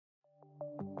Hello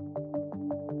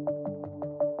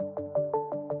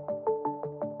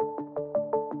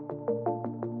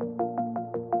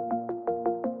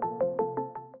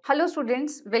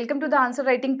students, welcome to the answer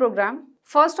writing program.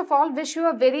 First of all, wish you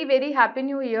a very happy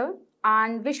new year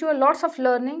and wish you a lots of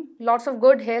learning, lots of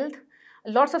good health,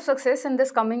 lots of success in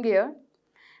this coming year.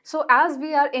 So as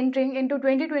we are entering into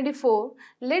 2024,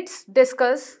 let's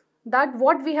discuss that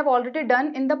what we have already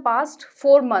done in the past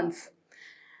 4 months.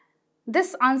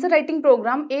 This answer writing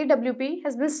program AWP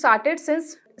has been started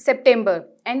since September,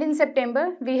 and in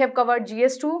September we have covered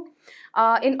GS2,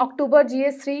 in October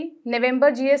GS3, November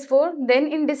GS4, then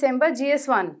in December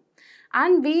GS1,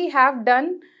 and we have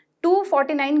done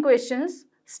 249 questions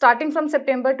starting from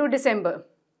September to December.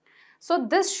 So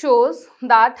this shows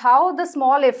that how the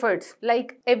small efforts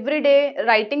like every day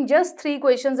writing just 3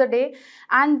 questions a day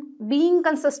and being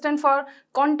consistent for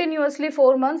continuously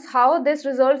 4 months, how this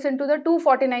results into the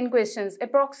 249 questions,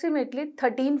 approximately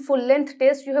 13 full length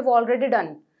tests you have already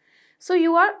done. So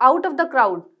you are out of the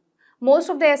crowd. Most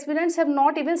of the aspirants have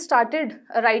not even started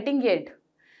writing yet.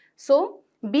 So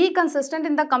be consistent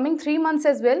in the coming 3 months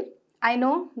as well. I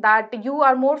know that you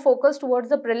are more focused towards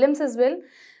the prelims as well.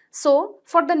 So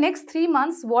for the next 3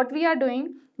 months, what we are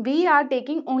doing, we are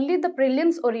taking only the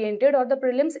prelims oriented or the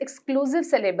prelims exclusive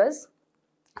syllabus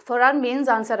for our mains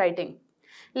answer writing.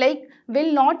 Like,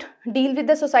 will not deal with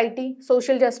the society,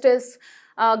 social justice,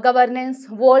 governance,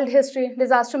 world history,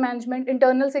 disaster management,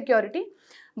 internal security,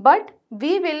 but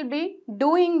we will be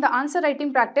doing the answer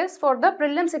writing practice for the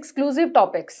prelims exclusive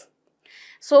topics,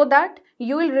 so that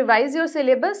you will revise your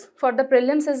syllabus for the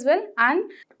prelims as well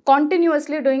and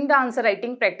continuously doing the answer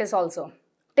writing practice also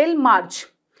till March.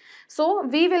 So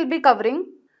we will be covering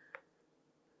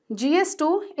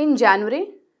GS2 in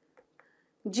January,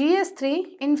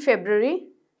 GS3 in February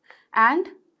and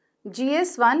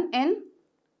GS1 in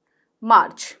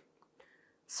March.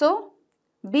 So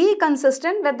be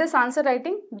consistent with this answer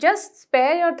writing. Just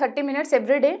spare your 30 minutes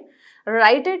every day,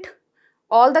 write it,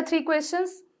 all the 3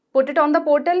 questions, put it on the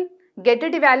portal, get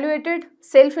it evaluated,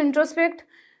 self-introspect,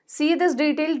 see this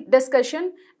detailed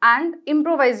discussion and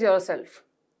improvise yourself.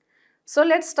 So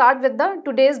let's start with the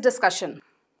today's discussion.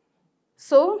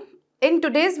 So in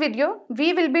today's video,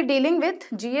 we will be dealing with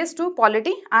GS2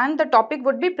 polity and the topic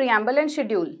would be preamble and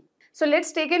schedule. So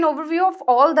let's take an overview of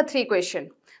all the 3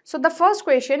 questions. So the first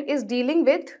question is dealing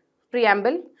with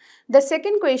preamble. The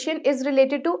second question is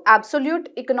related to absolute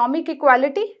economic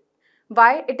equality,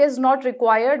 why it is not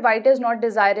required, why it is not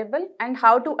desirable, and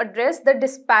how to address the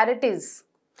disparities.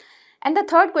 And the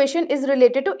third question is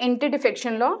related to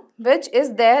anti-defection law, which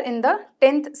is there in the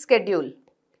 10th schedule.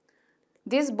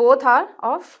 These both are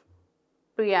of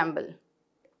preamble.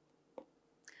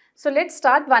 So let's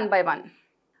start one by one.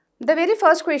 The very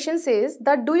first question says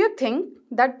that do you think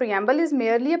that preamble is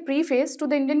merely a preface to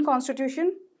the Indian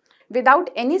Constitution without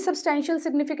any substantial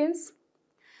significance?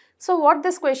 So what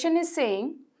this question is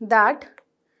saying, that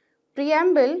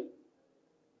preamble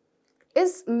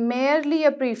is merely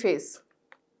a preface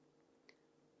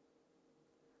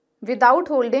without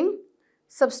holding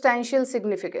substantial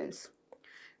significance.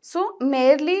 So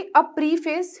merely a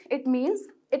preface, it means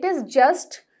it is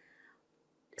just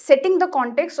setting the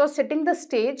context or setting the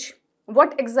stage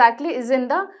what exactly is in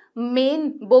the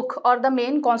main book or the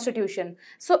main constitution.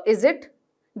 So is it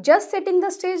just setting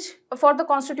the stage for the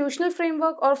constitutional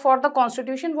framework or for the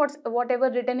constitution,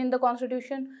 whatever written in the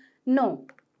constitution? No,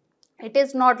 it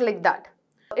is not like that.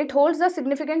 It holds the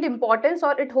significant importance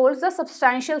or it holds the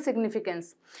substantial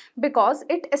significance because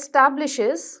it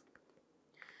establishes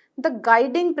the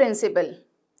guiding principle,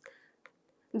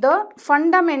 the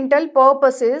fundamental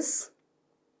purposes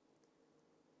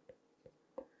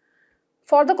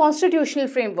for the constitutional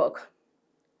framework.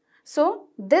 So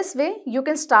this way you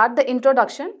can start the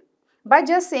introduction by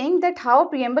just saying that how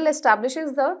preamble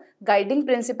establishes the guiding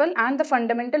principle and the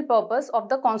fundamental purpose of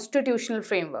the constitutional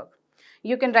framework.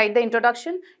 You can write the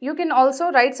introduction. You can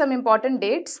also write some important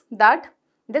dates, that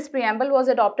this preamble was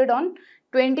adopted on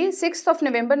 26th of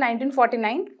November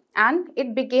 1949 and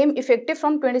it became effective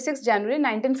from 26th January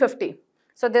 1950.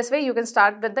 So this way you can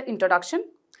start with the introduction.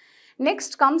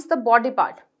 Next comes the body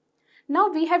part. Now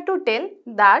we have to tell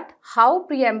that how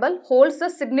preamble holds the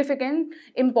significant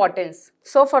importance.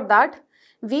 So for that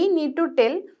we need to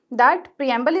tell that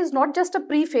preamble is not just a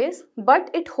preface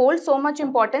but it holds so much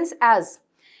importance as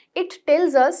it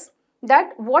tells us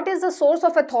that what is the source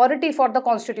of authority for the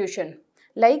constitution.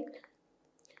 Like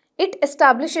it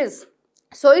establishes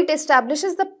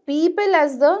the people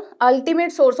as the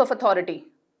ultimate source of authority.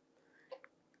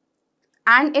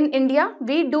 And in India,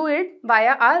 we do it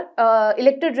via our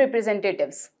elected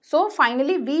representatives. So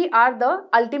finally, we are the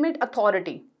ultimate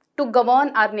authority to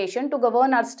govern our nation, to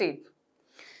govern our state.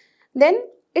 Then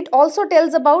it also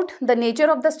tells about the nature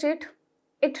of the state.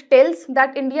 It tells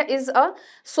that India is a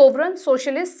sovereign,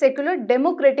 socialist, secular,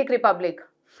 democratic republic.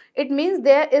 It means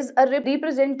there is a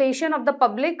representation of the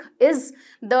public is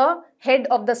the head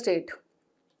of the state.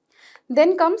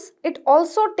 Then comes, it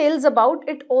also tells about,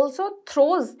 it also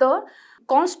throws the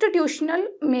constitutional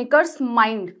maker's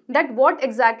mind, that what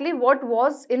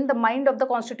was in the mind of the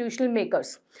constitutional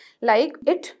makers. Like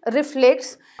it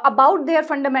reflects about their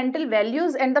fundamental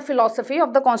values and the philosophy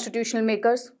of the constitutional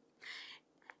makers.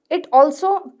 It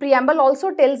also, preamble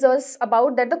also tells us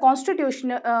about that the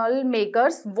constitutional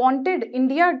makers wanted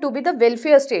India to be the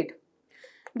welfare state.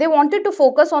 They wanted to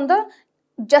focus on the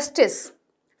justice,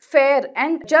 fair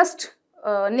and just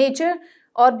nature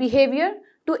or behavior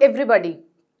to everybody,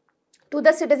 to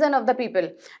the citizen of the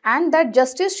people, and that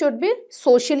justice should be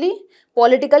socially,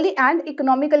 politically and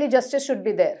economically justice should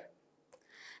be there.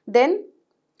 Then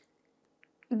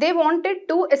they wanted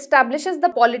to establish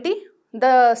the polity,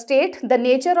 the state, the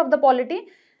nature of the polity,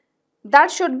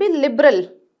 that should be liberal.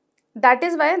 That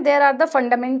is why there are the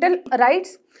fundamental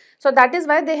rights. So that is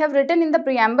why they have written in the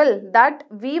preamble that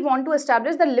we want to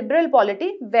establish the liberal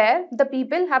polity where the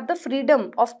people have the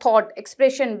freedom of thought,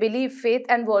 expression, belief, faith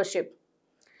and worship.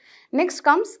 Next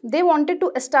comes, they wanted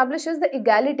to establish the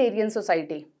egalitarian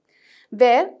society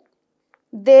where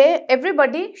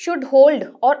everybody should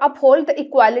hold or uphold the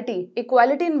equality.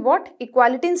 Equality in what?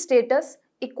 Equality in status,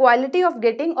 equality of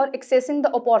getting or accessing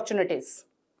the opportunities.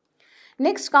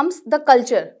 Next comes the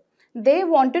culture. They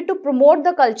wanted to promote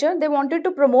the culture, they wanted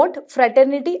to promote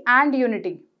fraternity and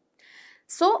unity.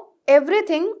 So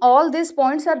everything, all these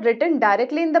points are written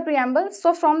directly in the preamble.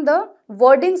 So from the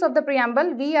wordings of the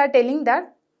preamble, we are telling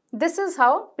that this is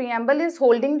how preamble is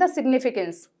holding the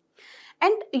significance.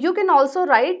 And you can also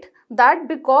write that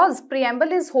because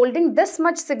preamble is holding this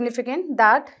much significance,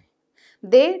 that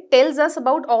they tells us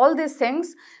about all these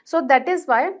things, so that is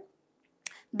why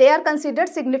they are considered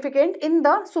significant in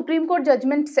the Supreme Court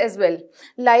judgments as well.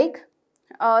 Like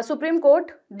Supreme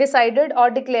Court decided or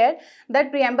declared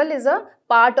that preamble is a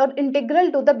part or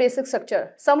integral to the basic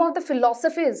structure. Some of the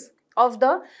philosophies of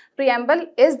the preamble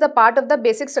is the part of the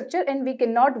basic structure and we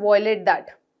cannot violate that.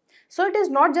 So it is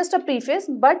not just a preface,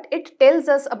 but it tells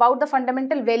us about the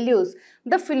fundamental values,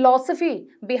 the philosophy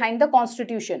behind the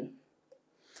constitution.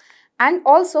 And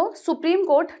also Supreme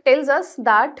Court tells us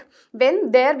that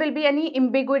when there will be any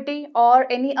ambiguity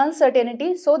or any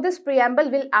uncertainty, so this preamble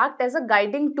will act as a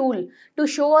guiding tool to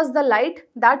show us the light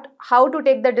that how to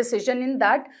take the decision in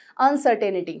that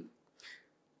uncertainty.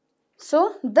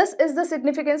 So this is the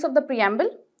significance of the preamble.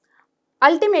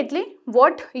 Ultimately,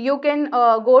 what you can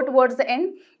go towards the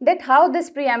end, that how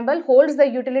this preamble holds the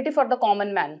utility for the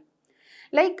common man.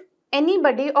 Like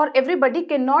anybody or everybody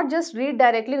cannot just read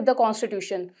directly the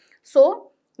constitution. So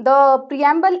the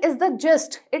preamble is the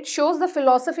gist. It shows the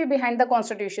philosophy behind the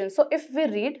constitution. So if we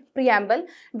read preamble,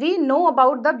 we know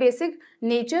about the basic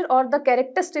nature or the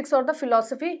characteristics or the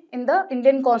philosophy in the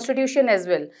Indian constitution as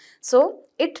well. So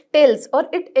it tells or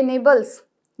it enables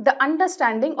the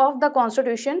understanding of the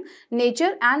constitution,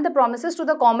 nature and the promises to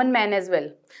the common man as well.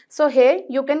 So here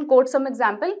you can quote some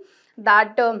example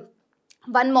that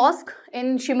one mosque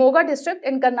in Shimoga district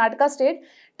in Karnataka state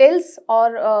tells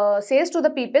or says to the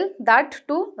people that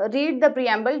to read the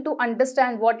preamble to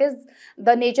understand what is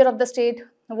the nature of the state,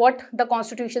 what the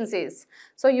constitution says.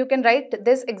 So you can write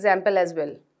this example as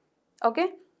well.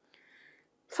 Okay.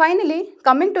 Finally,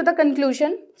 coming to the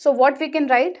conclusion, so what we can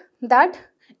write, that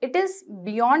it is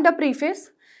beyond a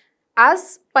preface.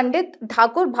 As Pandit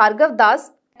Thakur Bhargav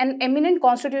Das, an eminent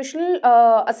constitutional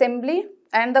assembly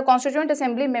and the constituent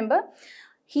assembly member,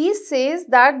 he said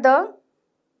that the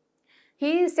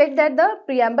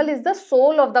preamble is the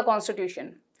soul of the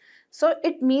constitution. So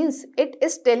it means it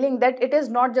is telling that it is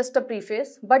not just a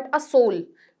preface but a soul.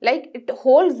 Like it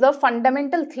holds the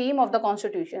fundamental theme of the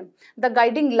constitution, the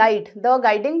guiding light, the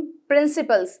guiding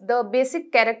principles, the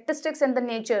basic characteristics and the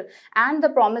nature and the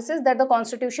promises that the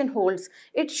constitution holds.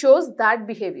 It shows that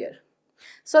behavior.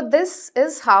 So this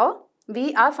is how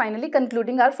we are finally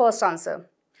concluding our first answer.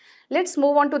 Let's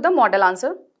move on to the model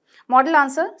answer. Model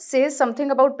answer says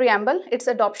something about preamble, its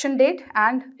adoption date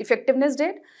and effectiveness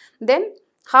date, then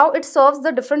how it serves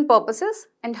the different purposes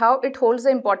and how it holds the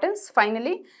importance,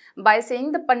 finally by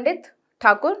saying the Pandit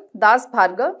Thakur Das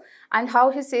Bhargav and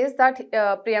how he says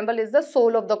that preamble is the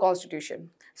soul of the constitution.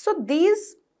 So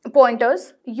these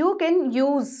pointers you can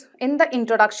use in the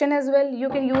introduction as well, you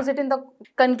can use it in the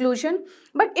conclusion,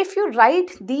 but if you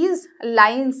write these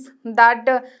lines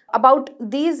that about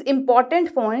these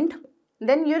important points,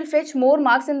 then you will fetch more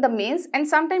marks in the mains, and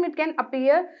sometimes it can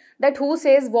appear that who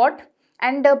says what,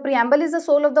 and preamble is the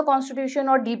soul of the constitution,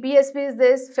 or DPSP is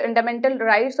this, fundamental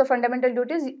rights or fundamental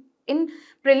duties. In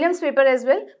prelims paper as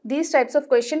well, these types of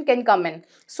question can come in.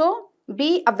 So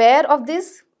be aware of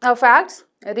these facts,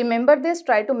 remember this,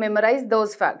 try to memorize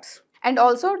those facts, and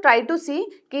also try to see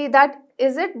that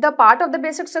is it the part of the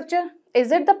basic structure,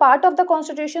 is it the part of the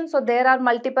constitution. So there are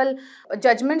multiple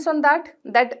judgments on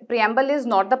that preamble is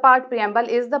not the part, preamble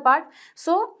is the part.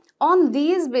 So on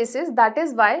these basis, that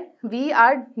is why we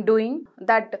are doing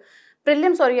that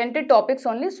prelims oriented topics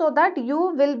only, so that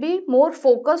you will be more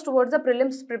focused towards the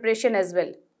prelims preparation as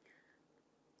well.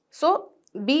 So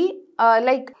be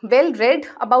well read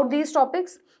about these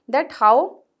topics, that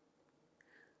how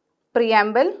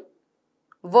preamble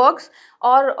works,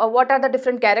 or what are the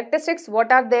different characteristics,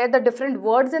 what are there the different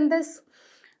words in this.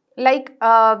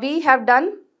 We have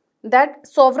done that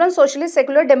sovereign socialist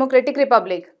secular democratic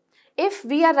republic. If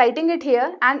we are writing it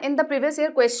here, and in the previous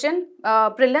year question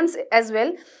prelims as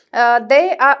well,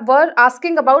 they were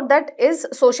asking about that is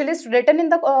socialist written in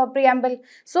the preamble.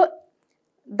 So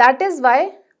that is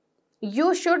why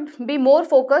you should be more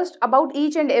focused about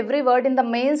each and every word in the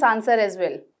mains answer as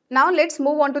well. Now let's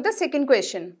move on to the second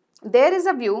question. There is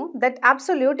a view that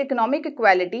absolute economic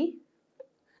equality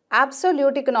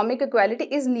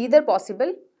is neither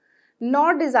possible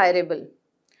nor desirable.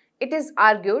 It is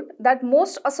argued that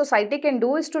most a society can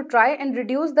do is to try and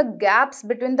reduce the gaps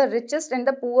between the richest and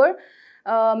the poor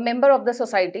member of the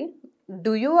society.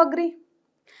 Do you agree?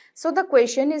 So the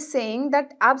question is saying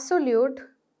that absolute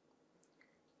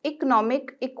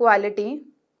economic equality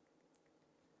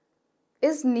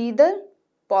is neither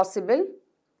possible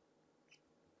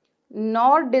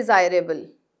nor desirable.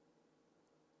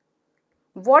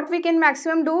 What we can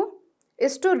maximum do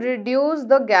is to reduce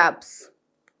the gaps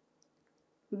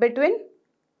between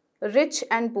rich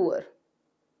and poor.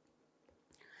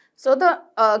 So the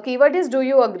keyword is do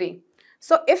you agree.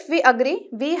 So if we agree,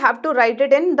 we have to write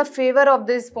it in the favor of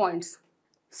these points.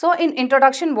 So in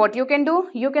introduction, what you can do,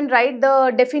 you can write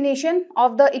the definition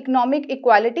of the economic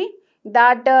equality,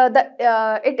 that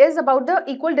it is about the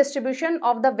equal distribution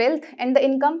of the wealth and the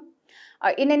income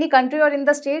in any country or in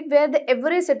the state, where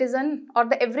every citizen or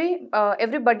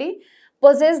everybody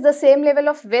possess the same level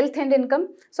of wealth and income.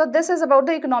 So this is about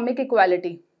the economic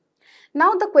equality.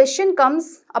 Now the question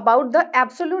comes about the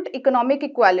absolute economic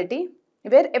equality,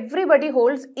 where everybody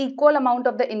holds equal amount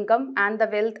of the income and the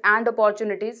wealth and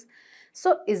opportunities.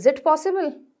 So is it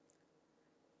possible?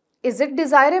 Is it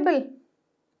desirable?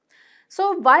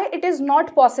 So why it is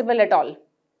not possible at all?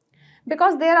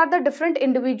 Because there are the different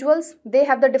individuals, they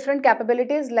have the different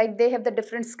capabilities, like they have the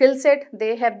different skill set,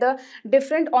 they have the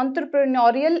different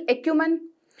entrepreneurial acumen.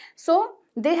 So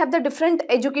they have the different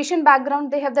education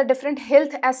background, they have the different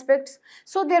health aspects.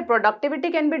 So their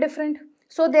productivity can be different.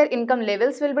 So their income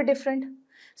levels will be different.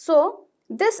 So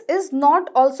this is not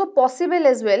also possible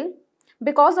as well,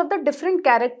 because of the different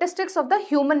characteristics of the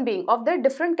human being, of their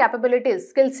different capabilities,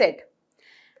 skill set.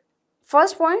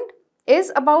 First point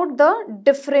is about the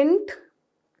different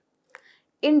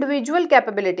individual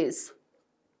capabilities.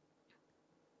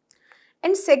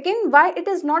 And second, why it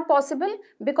is not possible?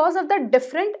 Because of the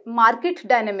different market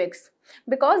dynamics.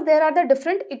 Because there are the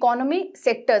different economy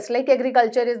sectors, like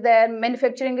agriculture is there,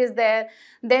 manufacturing is there,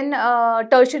 then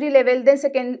tertiary level, then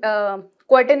second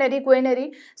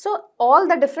quaternary. So all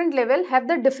the different level have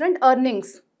the different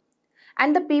earnings.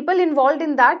 And the people involved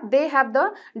in that, they have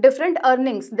the different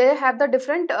earnings, they have the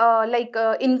different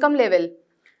income level.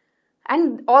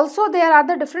 And also there are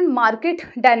the different market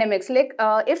dynamics, like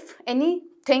if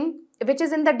anything which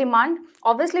is in the demand,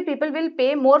 obviously people will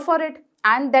pay more for it,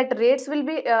 and that rates will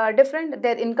be different,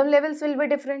 their income levels will be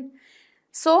different.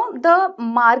 So the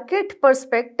market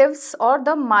perspectives or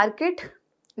the market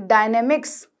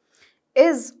dynamics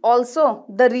is also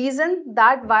the reason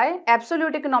that why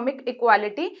absolute economic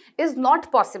equality is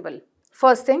not possible.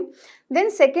 First thing.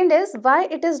 Then second is why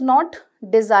it is not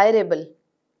desirable.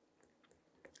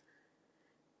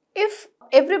 If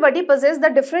everybody possesses the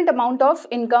different amount of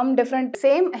income, different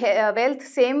same wealth,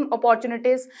 same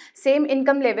opportunities, same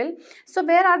income level, so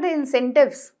where are the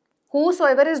incentives?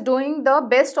 Whosoever is doing the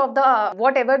best of the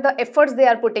whatever the efforts they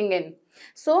are putting in.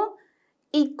 So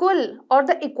equal or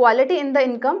the equality in the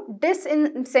income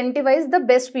disincentivize the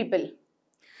best people.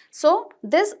 So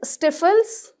this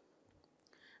stifles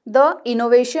the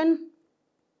innovation,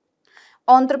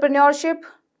 entrepreneurship,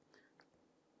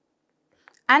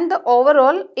 and the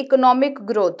overall economic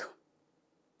growth.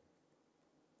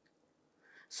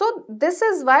 So this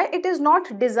is why it is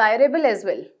not desirable as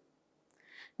well.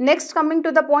 Next, coming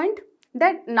to the point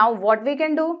that now what we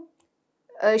can do,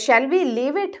 shall we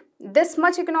leave it this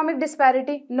much economic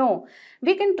disparity? No.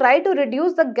 We can try to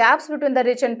reduce the gaps between the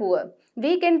rich and poor.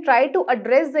 We can try to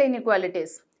address the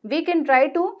inequalities. We can try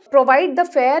to provide the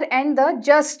fair and the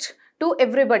just to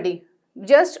everybody,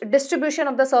 just distribution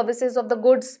of the services, of the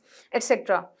goods,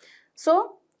 etc.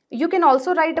 So you can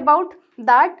also write about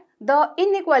that the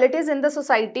inequalities in the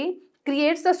society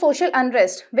creates the social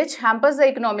unrest which hampers the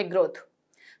economic growth.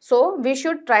 So we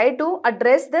should try to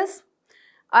address this,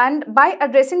 and by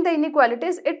addressing the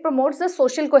inequalities, it promotes the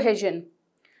social cohesion.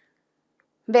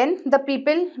 When the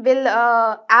people will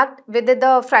act with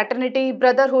the fraternity,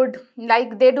 brotherhood,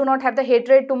 like they do not have the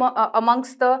hatred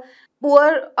amongst the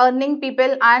poor earning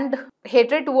people and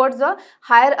hatred towards the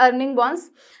higher earning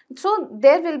ones. So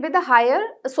there will be the higher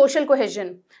social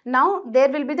cohesion. Now there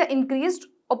will be the increased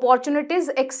opportunities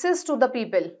access to the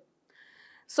people.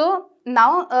 So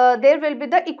now there will be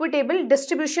the equitable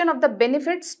distribution of the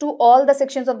benefits to all the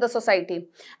sections of the society.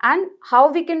 And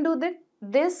how we can do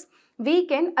this? We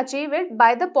can achieve it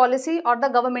by the policy or the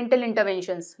governmental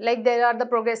interventions. Like there are the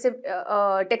progressive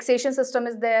taxation system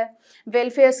is there,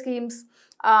 welfare schemes,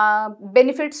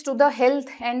 benefits to the health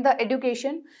and the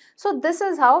education. So this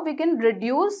is how we can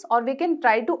reduce or we can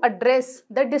try to address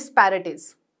the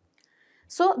disparities.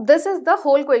 So this is the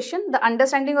whole question, the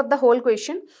understanding of the whole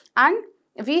question, and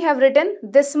we have written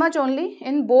this much only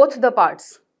in both the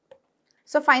parts.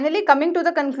 So finally, coming to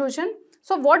the conclusion,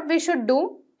 so what we should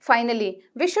do finally,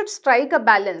 we should strike a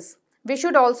balance. We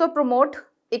should also promote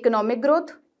economic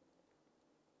growth.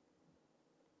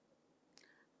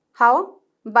 How?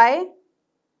 By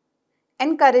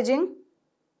encouraging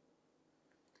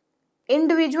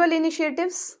individual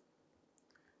initiatives.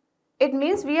 It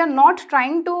means we are not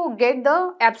trying to get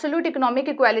the absolute economic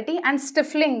equality and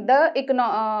stifling the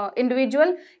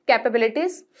individual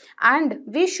capabilities, and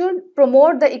we should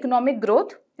promote the economic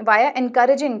growth via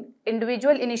encouraging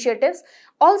individual initiatives.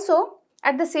 Also,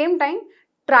 at the same time,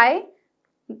 try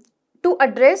to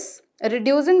address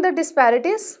reducing the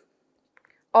disparities,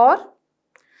 or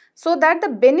so that the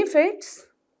benefits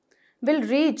will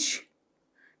reach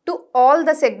to all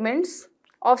the segments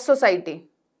of society.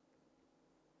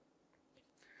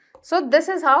 So this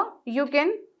is how you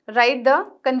can write the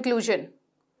conclusion.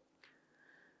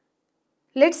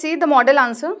 Let's see the model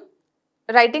answer.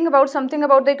 Writing about something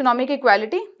about the economic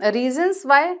equality, reasons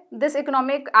why this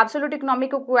absolute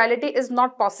economic equality is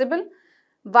not possible,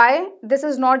 why this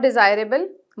is not desirable,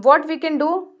 what we can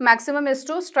do maximum is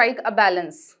to strike a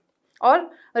balance or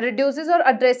reduces or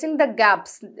addressing the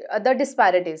gaps, the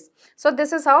disparities. So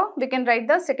this is how we can write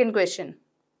the second question.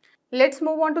 Let's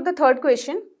move on to the third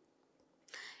question.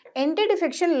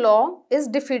 Anti-defection law is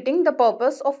defeating the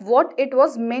purpose of what it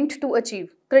was meant to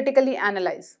achieve. Critically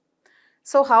analyze.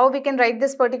 So how we can write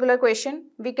this particular question?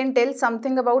 We can tell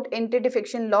something about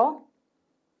anti-defection law.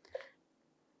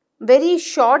 Very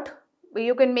short,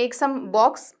 you can make some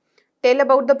box, tell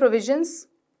about the provisions,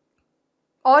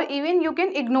 or even you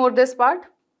can ignore this part.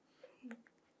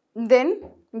 Then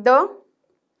the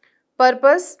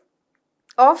purpose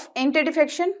of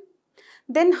anti-defection.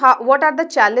 Then what are the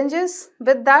challenges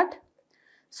with that?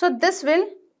 So this will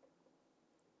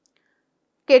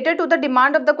cater to the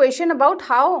demand of the question about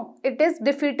how it is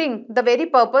defeating the very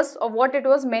purpose of what it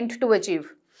was meant to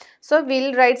achieve. So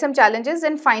we'll write some challenges,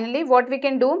 and finally what we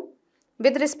can do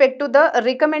with respect to the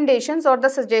recommendations or the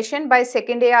suggestion by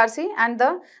second ARC and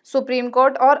the Supreme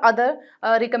Court or other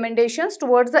recommendations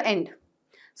towards the end.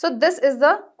 So this is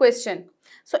the question.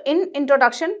 So in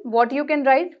introduction, what you can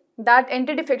write? That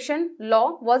anti-defection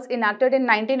law was enacted in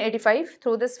 1985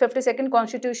 through this 52nd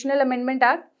Constitutional Amendment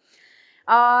Act.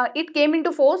 It came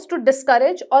into force to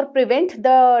discourage or prevent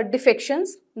the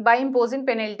defections by imposing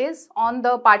penalties on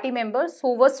the party members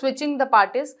who were switching the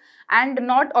parties and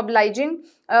not obliging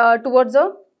towards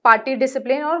a party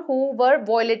discipline, or who were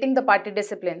violating the party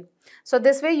discipline. So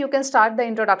this way you can start the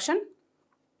introduction.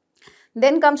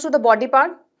 Then comes to the body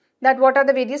part, that what are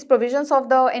the various provisions of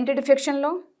the anti-defection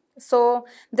law. So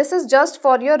this is just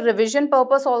for your revision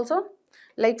purpose also,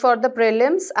 like for the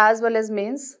prelims as well as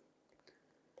mains.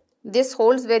 This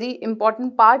holds very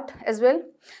important part as well,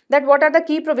 that what are the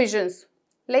key provisions.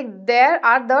 Like there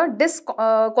are the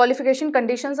disqualification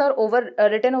conditions are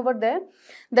written over there.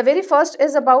 The very first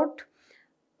is about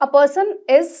a person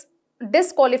is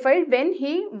disqualified when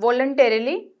he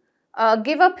voluntarily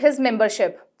give up his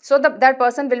membership. So that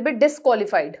person will be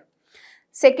disqualified.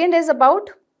 Second is about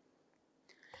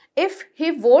if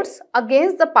he votes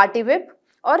against the party whip,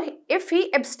 or if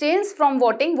he abstains from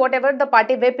voting whatever the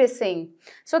party whip is saying.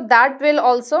 So that will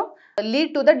also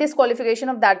lead to the disqualification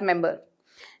of that member.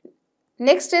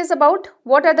 Next is about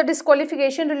what are the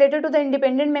disqualification related to the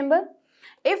independent member.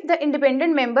 If the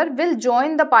independent member will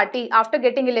join the party after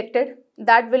getting elected,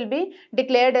 that will be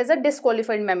declared as a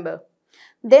disqualified member.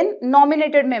 Then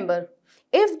nominated member.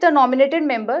 If the nominated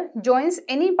member joins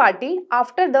any party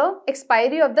after the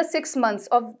expiry of the 6 months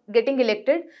of getting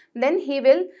elected, then he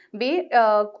will be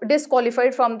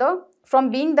disqualified from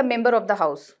being the member of the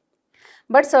house.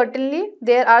 But certainly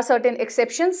there are certain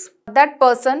exceptions. That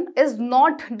person is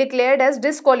not declared as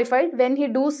disqualified when he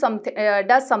does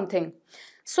something.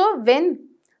 So when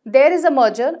there is a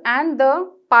merger and the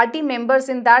party members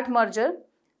in that merger,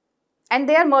 and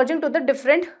they are merging to the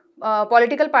different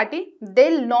political party, they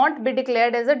will not be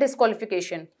declared as a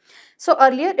disqualification. So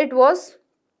earlier it was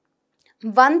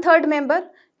 1/3 member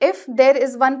if there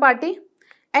is one party,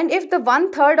 and if the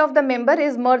 1/3 of the member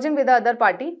is merging with the other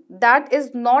party, that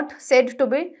is not said to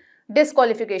be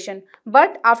disqualification.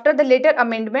 But after the later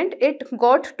amendment, it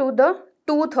got to the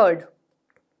 2/3.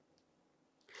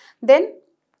 Then,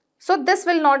 so this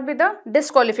will not be the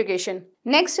disqualification.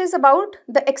 Next is about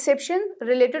the exception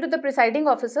related to the presiding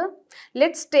officer.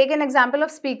 Let's take an example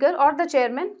of speaker or the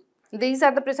chairman. These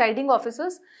are the presiding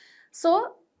officers. So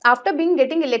after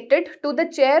getting elected to the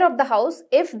chair of the house,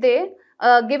 if they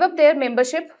give up their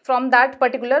membership from that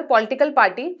particular political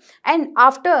party, and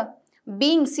after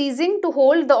ceasing to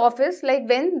hold the office, like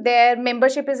when their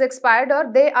membership is expired or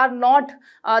they are not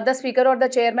the speaker or the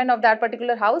chairman of that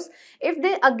particular house, if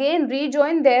they again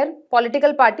rejoin their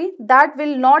political party, that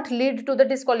will not lead to the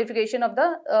disqualification of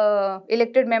the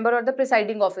elected member or the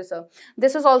presiding officer.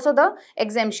 This is also the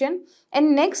exemption.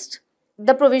 And next,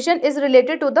 the provision is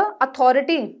related to the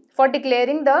authority for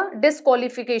declaring the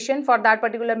disqualification for that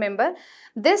particular member.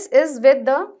 This is with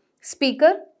the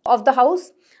speaker of the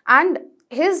house, and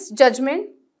his judgment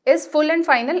is full and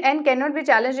final and cannot be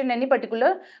challenged in any particular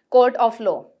court of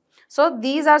law. So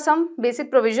these are some basic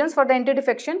provisions for the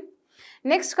anti-defection.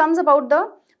 Next comes about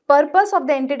the purpose of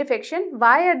the anti-defection.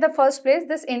 Why at the first place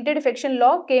this anti-defection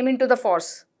law came into the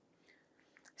force?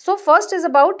 So first is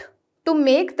about to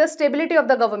make the stability of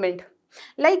the government.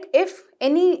 Like if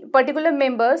any particular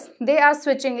members, they are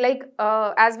switching, like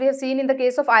as we have seen in the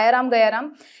case of Ayaram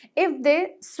Gayaram, if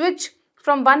they switch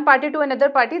from one party to another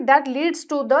party, that leads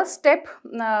to the step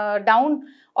down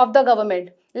of the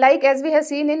government. Like as we have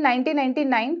seen in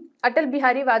 1999, Atal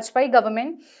Bihari Vajpayee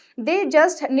government, they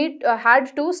just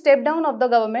had to step down of the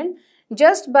government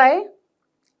just by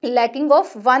lacking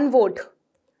of one vote.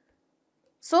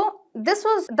 So this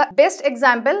was the best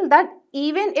example that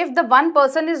even if the one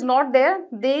person is not there,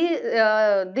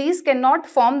 these cannot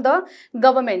form the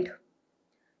government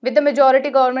with the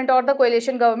majority government or the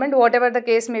coalition government, whatever the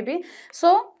case may be.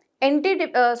 So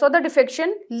the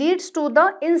defection leads to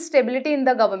the instability in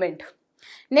the government.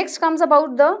 Next comes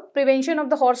about the prevention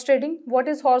of the horse trading. What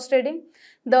is horse trading?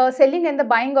 The selling and the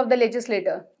buying of the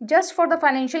legislator. Just for the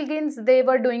financial gains, they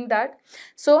were doing that.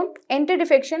 So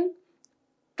anti-defection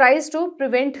tries to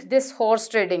prevent this horse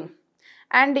trading.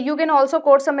 And you can also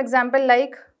quote some example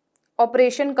like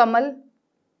Operation Kamal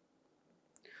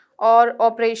or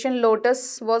Operation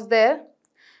Lotus was there,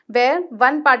 where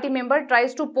one party member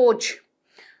tries to poach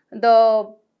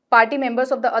the party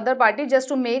members of the other party just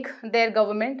to make their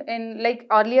government. And like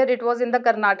earlier it was in the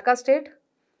Karnataka state,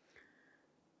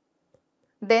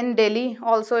 then Delhi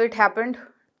also it happened.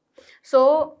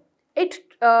 So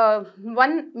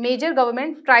one major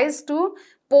government tries to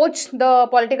poach the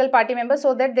political party members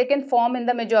so that they can form in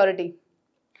the majority.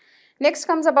 Next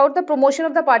comes about the promotion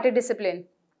of the party discipline.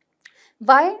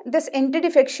 Why this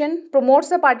anti-defection promotes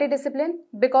the party discipline?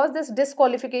 Because this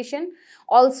disqualification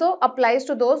also applies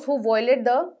to those who violate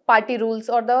the party rules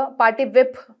or the party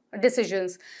whip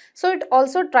decisions. So it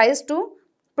also tries to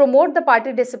promote the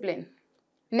party discipline.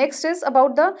 Next is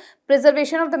about the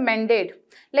preservation of the mandate.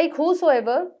 Like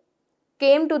whosoever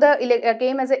came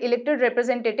as an elected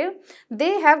representative,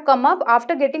 they have come up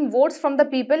after getting votes from the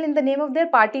people in the name of their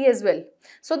party as well.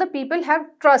 So the people have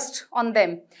trust on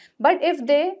them. But if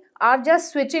they are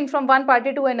just switching from one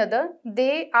party to another,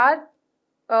 they are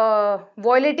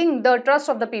violating the trust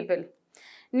of the people.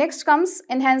 Next comes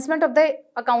enhancement of the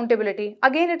accountability.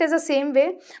 Again, it is the same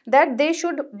way that they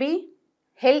should be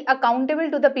held accountable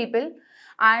to the people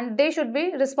and they should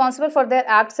be responsible for their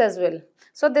acts as well.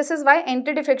 So this is why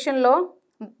anti-defection law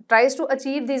tries to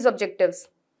achieve these objectives.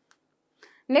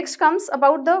 Next comes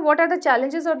about what are the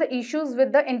challenges or the issues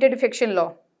with the anti-defection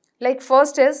law. Like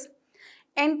first is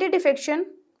anti-defection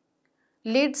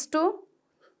leads to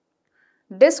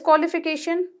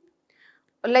disqualification.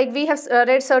 Like we have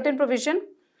read certain provision.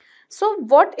 So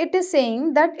what it is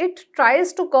saying that it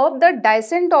tries to curb the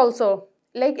dissent also.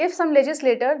 Like if some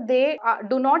legislator, they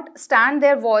do not stand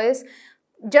their voice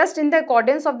just in the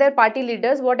accordance of their party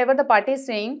leaders, whatever the party is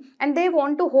saying, and they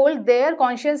want to hold their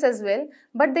conscience as well,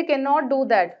 but they cannot do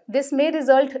that. This may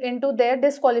result into their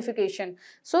disqualification.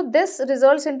 So this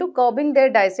results into curbing their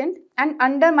dissent and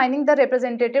undermining the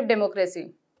representative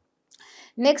democracy.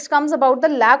 Next comes about the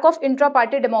lack of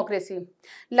intra-party democracy.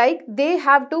 Like they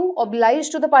have to oblige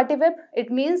to the party whip.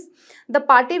 It means the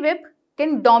party whip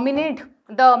can dominate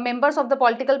the members of the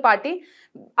political party.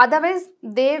 Otherwise,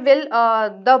 they will,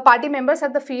 the party members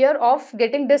have the fear of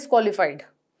getting disqualified.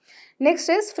 Next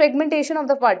is fragmentation of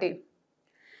the party.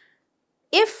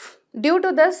 If due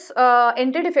to this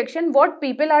anti-defection, what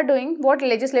people are doing, what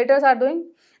legislators are doing,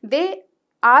 they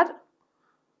are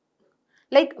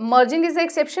like merging is the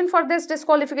exception for this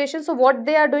disqualification. So what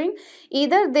they are doing,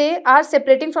 either they are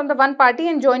separating from the one party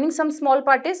and joining some small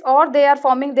parties, or they are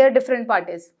forming their different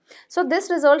parties. So this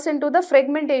results into the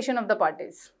fragmentation of the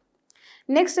parties.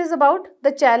 Next is about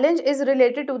the challenge is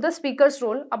related to the speaker's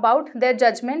role, about their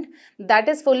judgment that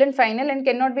is full and final and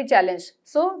cannot be challenged.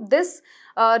 So this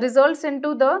results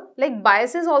into the like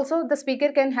biases also the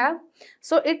speaker can have.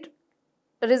 So it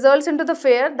results into the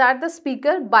fear that the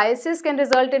speaker biases can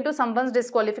result into someone's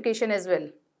disqualification as well.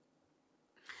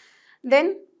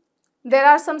 Then there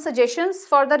are some suggestions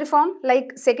for the reform,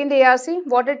 like second ARC,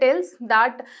 what it tells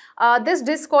that this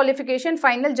disqualification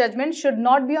final judgment should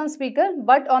not be on speaker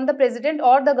but on the president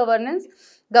or the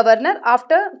governor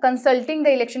after consulting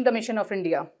the Election Commission of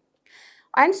India.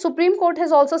 And Supreme Court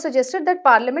has also suggested that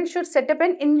Parliament should set up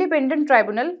an independent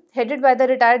tribunal headed by the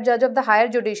retired judge of the higher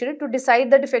judiciary to decide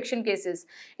the defection cases.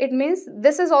 It means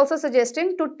this is also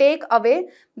suggesting to take away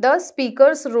the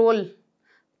speaker's role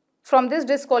from this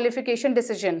disqualification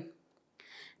decision.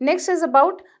 Next is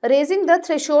about raising the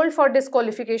threshold for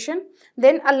disqualification,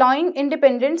 then allowing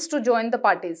independents to join the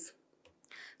parties.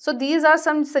 So these are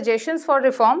some suggestions for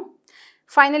reform.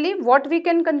 Finally, what we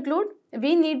can conclude,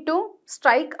 we need to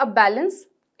strike a balance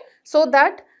so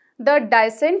that the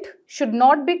dissent should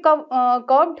not be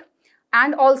curbed,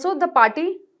 and also the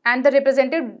party and the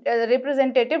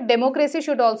representative democracy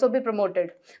should also be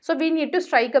promoted. So we need to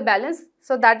strike a balance.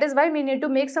 So that is why we need to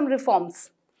make some reforms.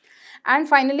 And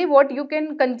finally, what you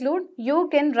can conclude, you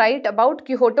can write about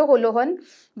Quixote Holohan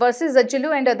versus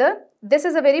Zachilu and other. This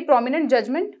is a very prominent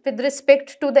judgment with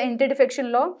respect to the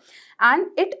anti-defection law, and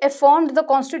it affirmed the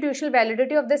constitutional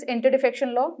validity of this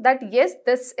anti-defection law, that yes,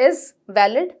 this is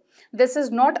valid, this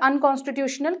is not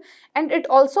unconstitutional, and it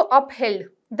also upheld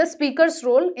the speaker's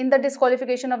role in the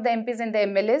disqualification of the MPs and the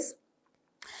MLAs,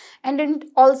 and it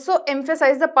also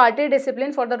emphasized the party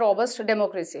discipline for the robust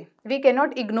democracy. We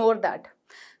cannot ignore that.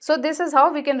 So this is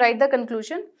how we can write the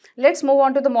conclusion. Let's move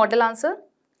on to the model answer,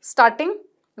 starting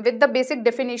with the basic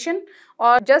definition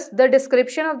or just the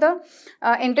description of the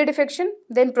anti-defection,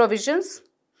 then provisions,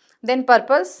 then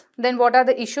purpose, then what are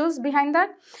the issues behind that,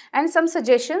 and some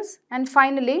suggestions, and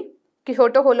finally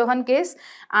Quixote Holohan case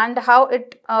and how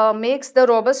it makes the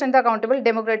robust and the accountable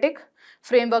democratic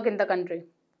framework in the country.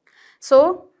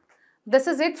 So this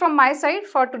is it from my side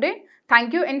for today.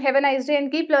 Thank you and have a nice day,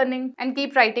 and keep learning and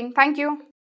keep writing. Thank you.